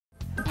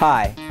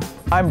Hi,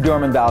 I'm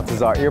Dorman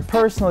Baltazar, your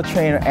personal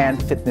trainer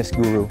and fitness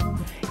guru,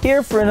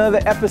 here for another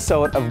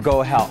episode of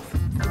Go Health.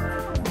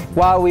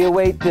 While we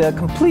await the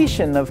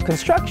completion of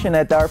construction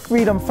at our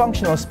Freedom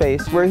Functional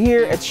Space, we're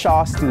here at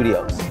Shaw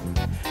Studios.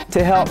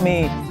 To help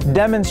me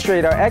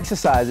demonstrate our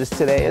exercises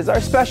today is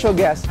our special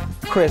guest,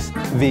 Chris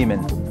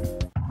Veeman.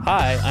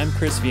 Hi, I'm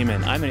Chris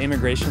Veeman. I'm an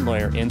immigration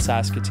lawyer in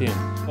Saskatoon.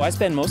 I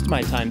spend most of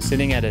my time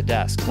sitting at a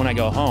desk. When I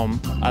go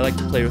home, I like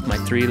to play with my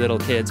 3 little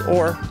kids,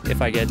 or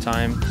if I get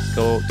time,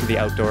 go to the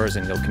outdoors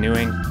and go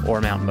canoeing or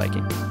mountain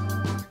biking.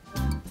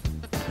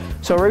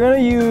 So we're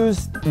going to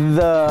use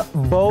the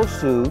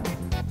BOSU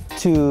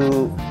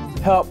to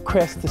help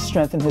Chris to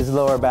strengthen his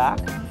lower back.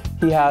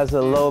 He has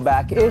a low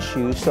back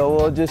issue, so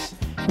we'll just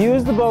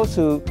use the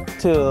BOSU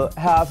to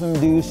have him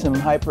do some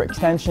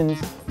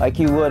hyperextensions like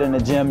you would in a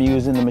gym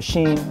using the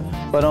machine,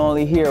 but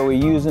only here we're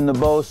using the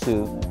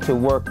BOSU to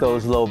work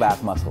those low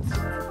back muscles.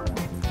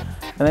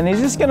 And then he's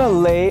just gonna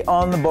lay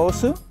on the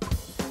BOSU,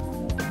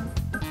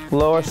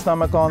 lower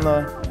stomach on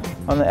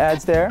the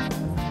edge there,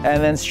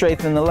 and then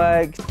straighten the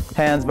legs,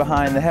 hands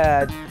behind the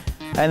head.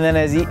 And then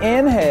as he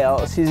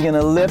inhales, he's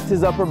gonna lift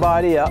his upper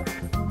body up,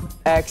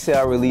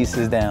 exhale,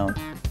 releases down.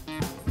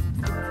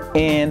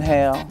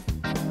 Inhale,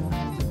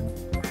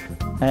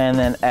 and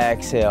then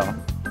exhale.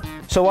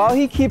 So while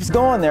he keeps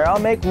going there, I'll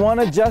make one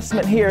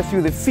adjustment here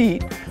through the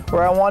feet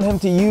where I want him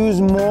to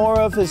use more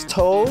of his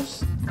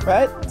toes,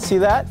 right? See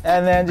that?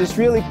 And then just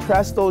really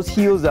press those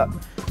heels up.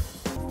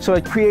 So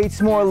it creates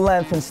more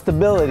length and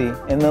stability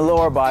in the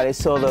lower body,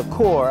 so the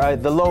core,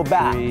 the low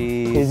back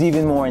is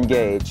even more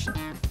engaged.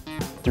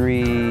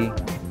 3,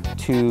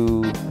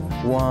 2,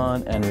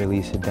 1, and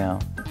release it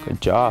down.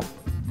 Good job.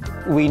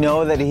 We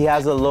know that he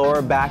has a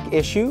lower back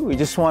issue. We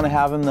just want to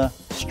have him to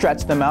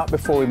stretch them out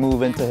before we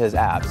move into his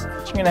abs.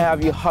 We're going to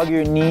have you hug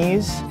your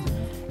knees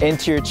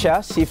into your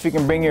chest. See if you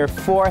can bring your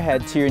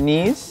forehead to your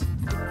knees.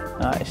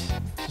 Nice.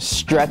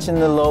 Stretching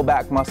the low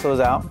back muscles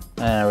out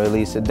and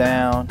release it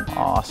down.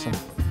 Awesome.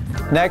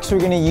 Next, we're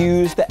going to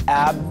use the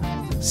ab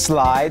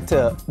slide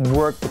to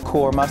work the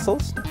core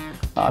muscles.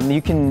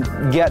 You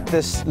can get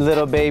this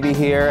little baby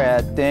here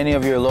at any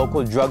of your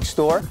local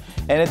drugstore.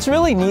 And it's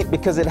really neat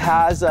because it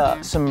has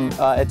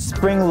it's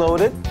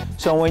spring-loaded,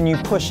 so when you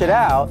push it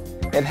out,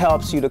 it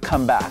helps you to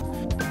come back.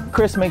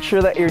 Chris, make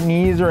sure that your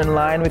knees are in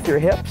line with your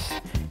hips.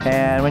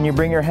 And when you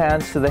bring your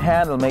hands to the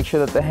handle, make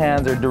sure that the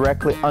hands are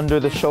directly under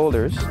the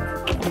shoulders.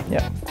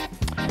 Yeah.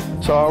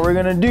 So all we're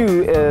gonna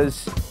do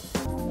is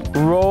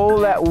roll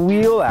that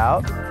wheel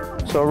out.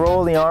 So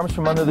roll the arms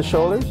from under the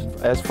shoulders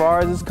as far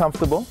as is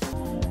comfortable,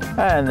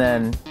 and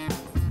then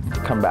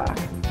come back.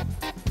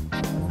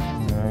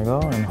 There we go,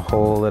 and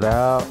hold it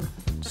out.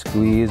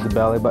 Squeeze the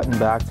belly button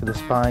back to the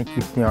spine,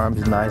 keep the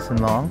arms nice and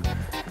long.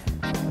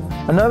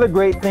 Another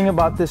great thing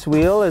about this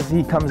wheel as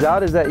he comes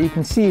out is that you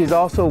can see he's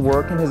also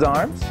working his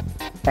arms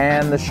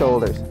and the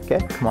shoulders. Okay,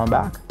 come on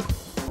back.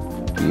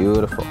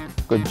 Beautiful,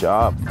 good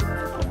job.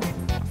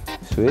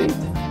 Sweet.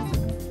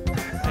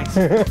 Thanks.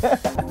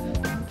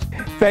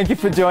 Thank you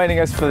for joining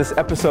us for this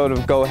episode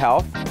of Go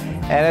Health.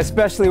 And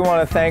especially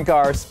want to thank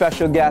our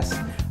special guest,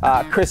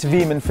 Chris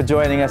Veeman, for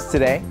joining us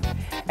today.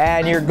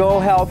 And your Go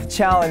Health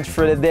challenge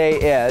for today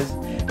is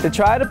to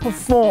try to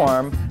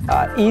perform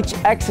each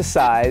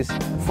exercise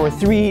for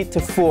 3 to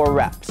 4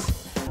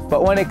 reps.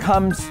 But when it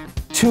comes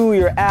to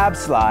your ab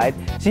slide,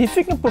 see if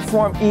you can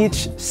perform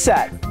each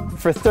set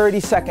for 30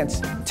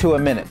 seconds to a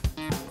minute.